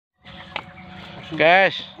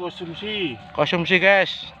Guys, konsumsi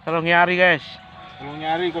guys, tolong nyari guys.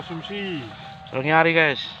 konsumsi. Tolong nyari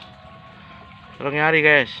guys.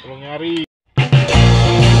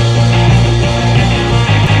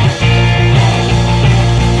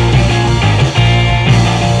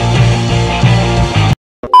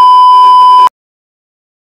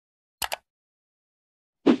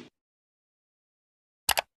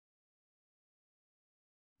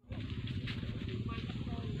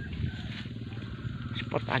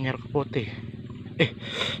 Spot anyar ke putih.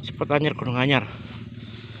 Spot anyar gunung anyar.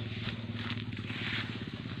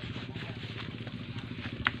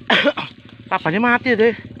 Kapannya mati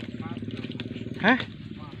deh? Hah?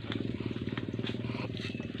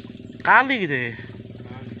 Kali gitu ya?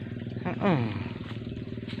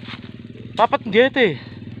 Papat dia teh.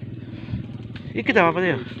 Iki dah apa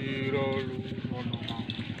dia?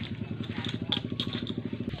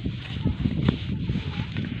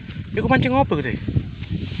 Iku mancing apa gitu?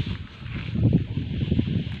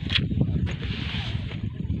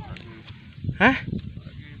 Hah?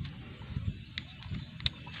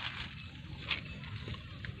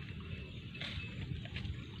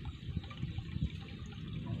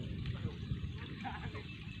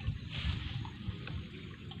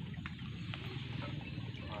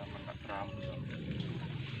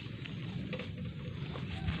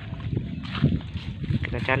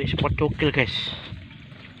 Kita cari spot cukil guys.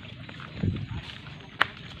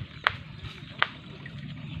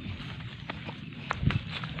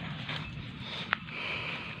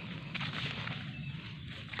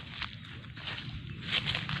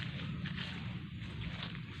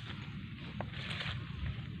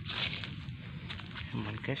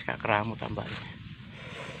 Aman guys, kak keramu tambahnya.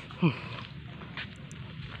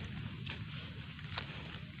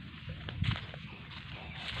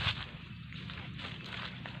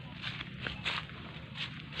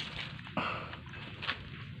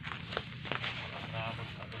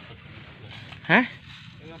 Hah?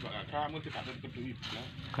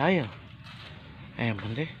 Kayo.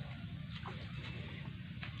 Emang deh.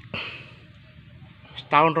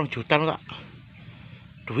 Setahun 2 juta kak.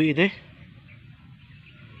 Duit deh.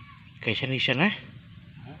 Kayak seni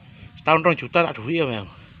setahun 2 juta tak duit ya bang.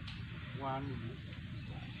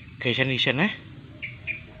 Kayak seni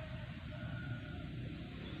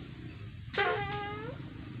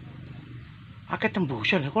Akeh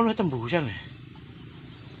tembusan ya, kono tembusan ya.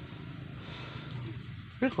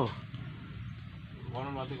 Riko. Kono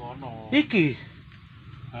mati kono. Iki.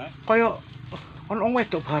 Hah? Kaya ono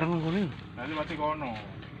wedok bareng ngono. Nanti mati kono.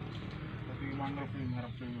 Tapi mangrove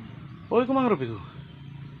ngarep. Oh, iku mangrove iku.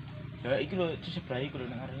 Ya iki lho sebelah iku lho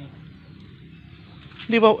nang arene.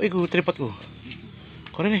 Ndi bawa iku tripodku.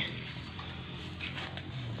 Kono nih.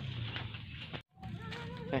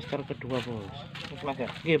 Tester kedua, Bos. Mas ya?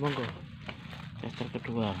 Nggih, monggo. Tester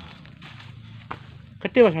kedua.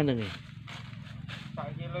 Gede Mas mandenge. Sak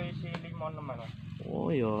kilo isi 5 mana? Oh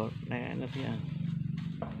ya, nek ya.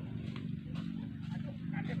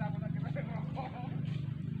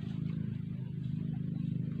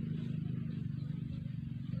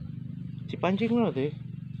 Dipancing lho, Teh.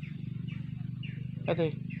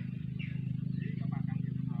 Ate.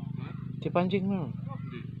 Dipancing lho.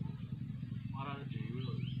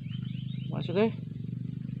 Maksudnya?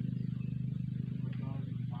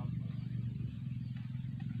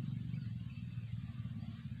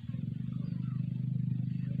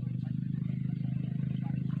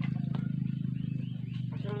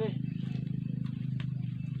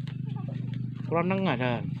 Kurang nengah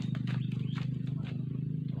dan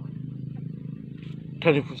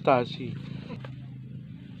dari frustasi.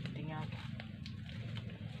 Tinggal.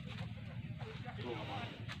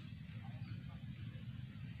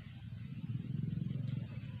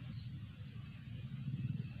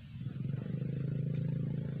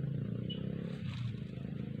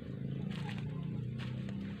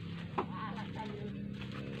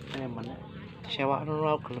 Mana sewa anu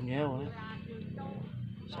gelem nyewa.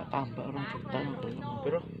 Sak tambak 2 juta gelem.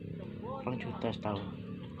 Piro? 2 juta setahun.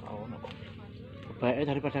 Kau nak.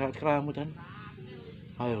 Baiknya daripada gak keramu dan.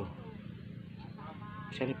 Ayo.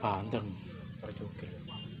 Bisa di bandeng. Percukil.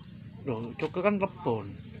 Loh, cukil kan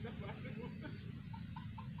lebon.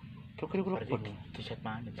 Cukil ku lebon. Di set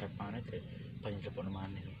mana banyak lebon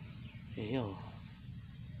mana. Iya.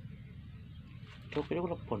 Cukil ku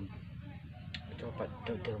lebon. Coba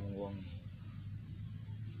cukil wong.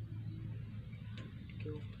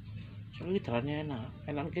 Soalnya jalannya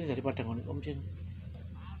enak gini daripada ngono om sing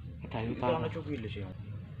ada ayu tanah. Itu cukil sih.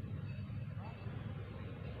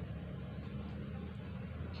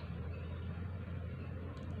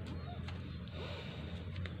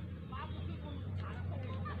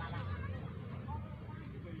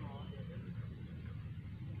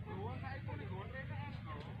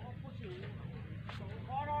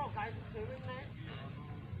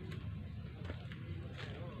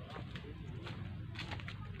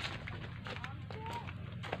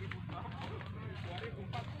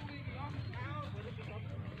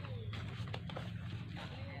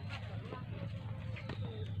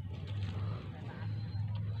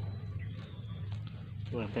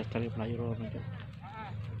 Tuh tes tali Melayu rono Cuk.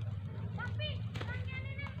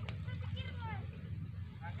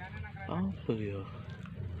 Apa ya?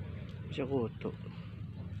 Bisa kutuk.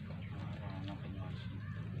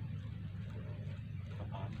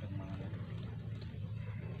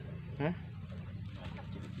 Hah?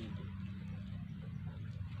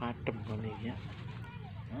 Adem kan ini ya?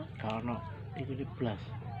 Karena itu di belas.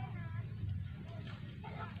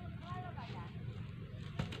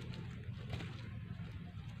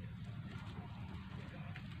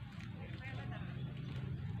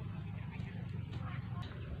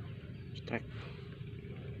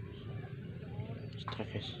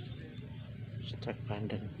 Strike guys, strike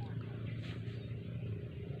bandeng.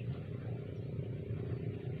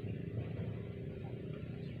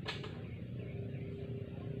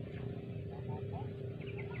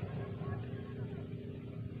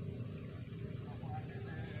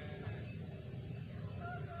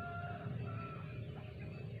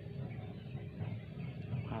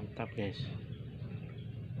 Mantap guys.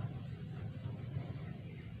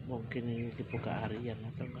 Mungkin ini dibuka harian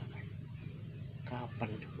atau enggak, kapan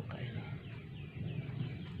dibuka ini?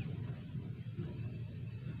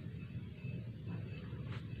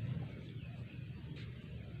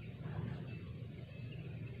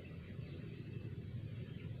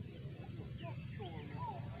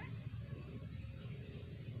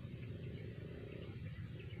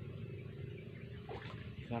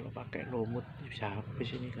 Kalau pakai lumut bisa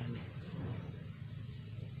habis ini kan.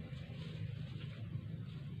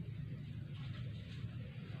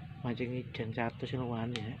 Mancing ijen 100 sing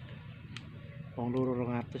wani ya. Wong loro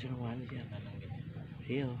 200 sing wani ya.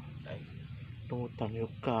 Iya. Lumutan yo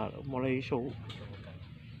gak mulai iso.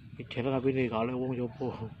 Ijen kabeh kale wong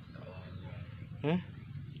jopo.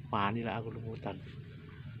 Wani lah aku lumutan.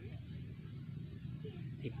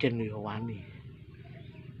 Ijen yo wani.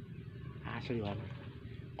 Asli wani.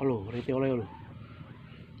 Halo, reti oleh lho.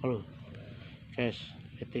 Halo. Guys,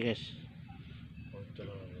 reti guys.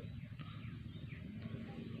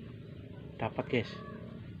 Dapat guys.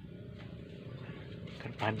 Ikan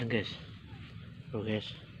bandeng guys. Tuh guys.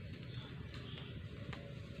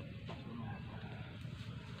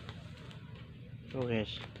 Tuh guys.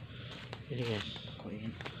 Ini guys. Kok ini?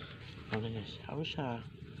 Bandeng guys. Harus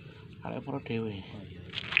ada pro dewe.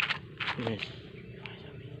 Ini guys.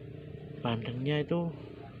 Bandengnya itu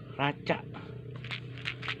racak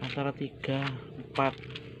antara 3, 4.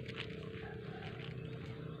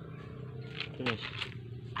 Tuh guys.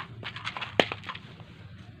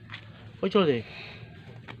 Ucul deh.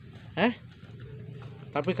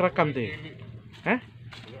 Tapi kerekam deh.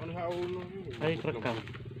 Ayo kerekam.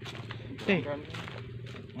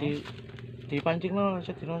 Dipancing lo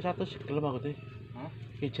sedino 100 gelem aku deh.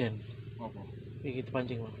 Ijen. Apa? Iki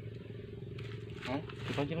dipancing lo.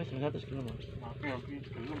 Dipancing lo sedino 100 gelem. Oke,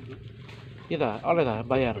 gelem. Kita oleh dah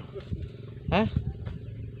bayar.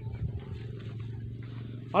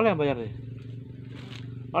 Oleh yang bayar deh.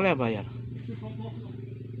 Oleh yang bayar.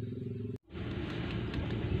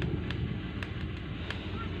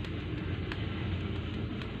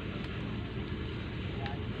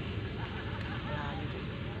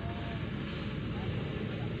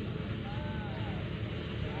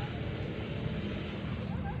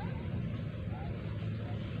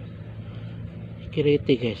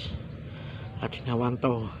 KRITIK guys,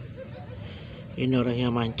 Adinawanto, ini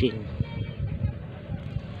orangnya mancing.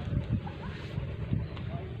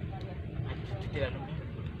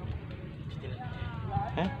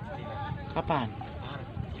 Kapan?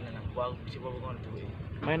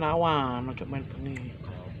 Main awan, ojo main bengi.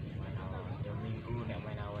 Minggu nek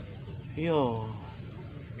main awan itu. Iya.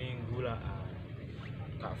 Minggu lah.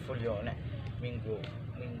 Kak full yo nek minggu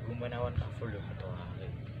main awan kak full yo betul.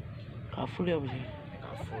 Kaful ya apa sih?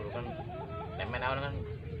 Kaful kan main awan kan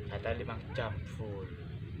jatah 5 jam full.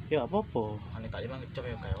 Ya apa-apa. Ane tak 5 jam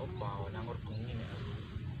ya kayak apa nanggur bengi nek.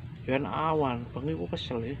 Yan awan, bengi ku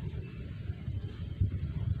kesel ya.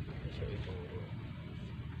 Iso itu.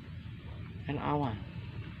 Yan awan.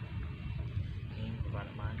 Ini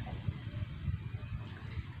mana-mana.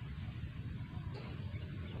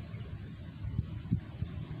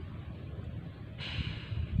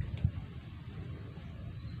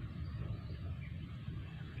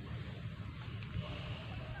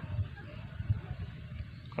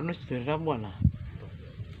 Karena sedih ramuan lah.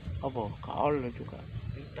 Apa? Kaol juga.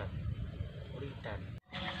 Uritan.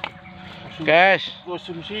 Guys,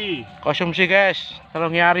 Konsumsi guys. Tolong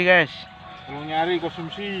nyari guys. Tolong nyari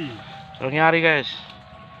konsumsi. Tolong nyari guys.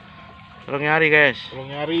 Tolong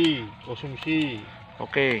nyari konsumsi.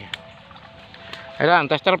 Oke. Heran,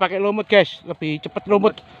 tester pakai lumut guys, lebih cepat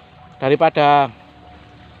lumut daripada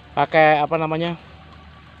pakai apa namanya?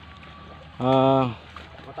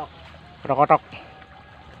 Kotok. kotok-kotok.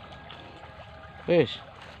 Wis.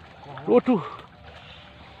 Waduh.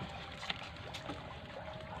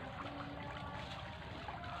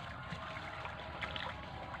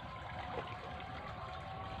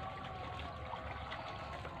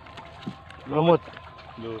 Lumut.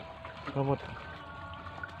 Lumut.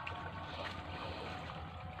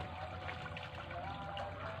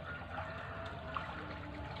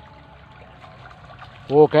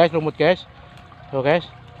 Oh guys, lumut guys. Oh guys.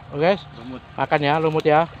 Oh guys. Lumut. Makan ya lumut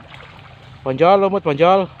ya. Bonjol, lumut,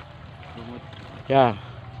 bonjol. Lumut. Ya,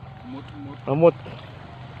 lumut.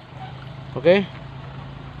 Oke.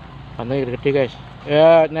 Pantai gede guys.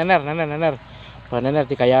 Ya, nener. Bahan nener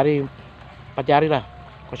 3 hari, 4 hari lah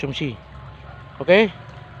konsumsi. Oke.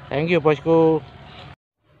 Thank you bosku.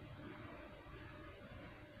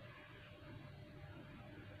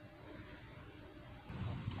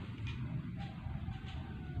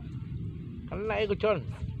 Kena iku John.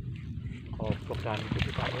 Goblok dan itu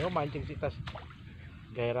kami mancing sitas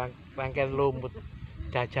gaya rangkaian lumut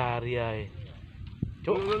jajari ae.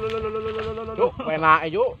 Cuk. Cuk, penake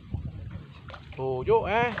cuk. Tuh, cuk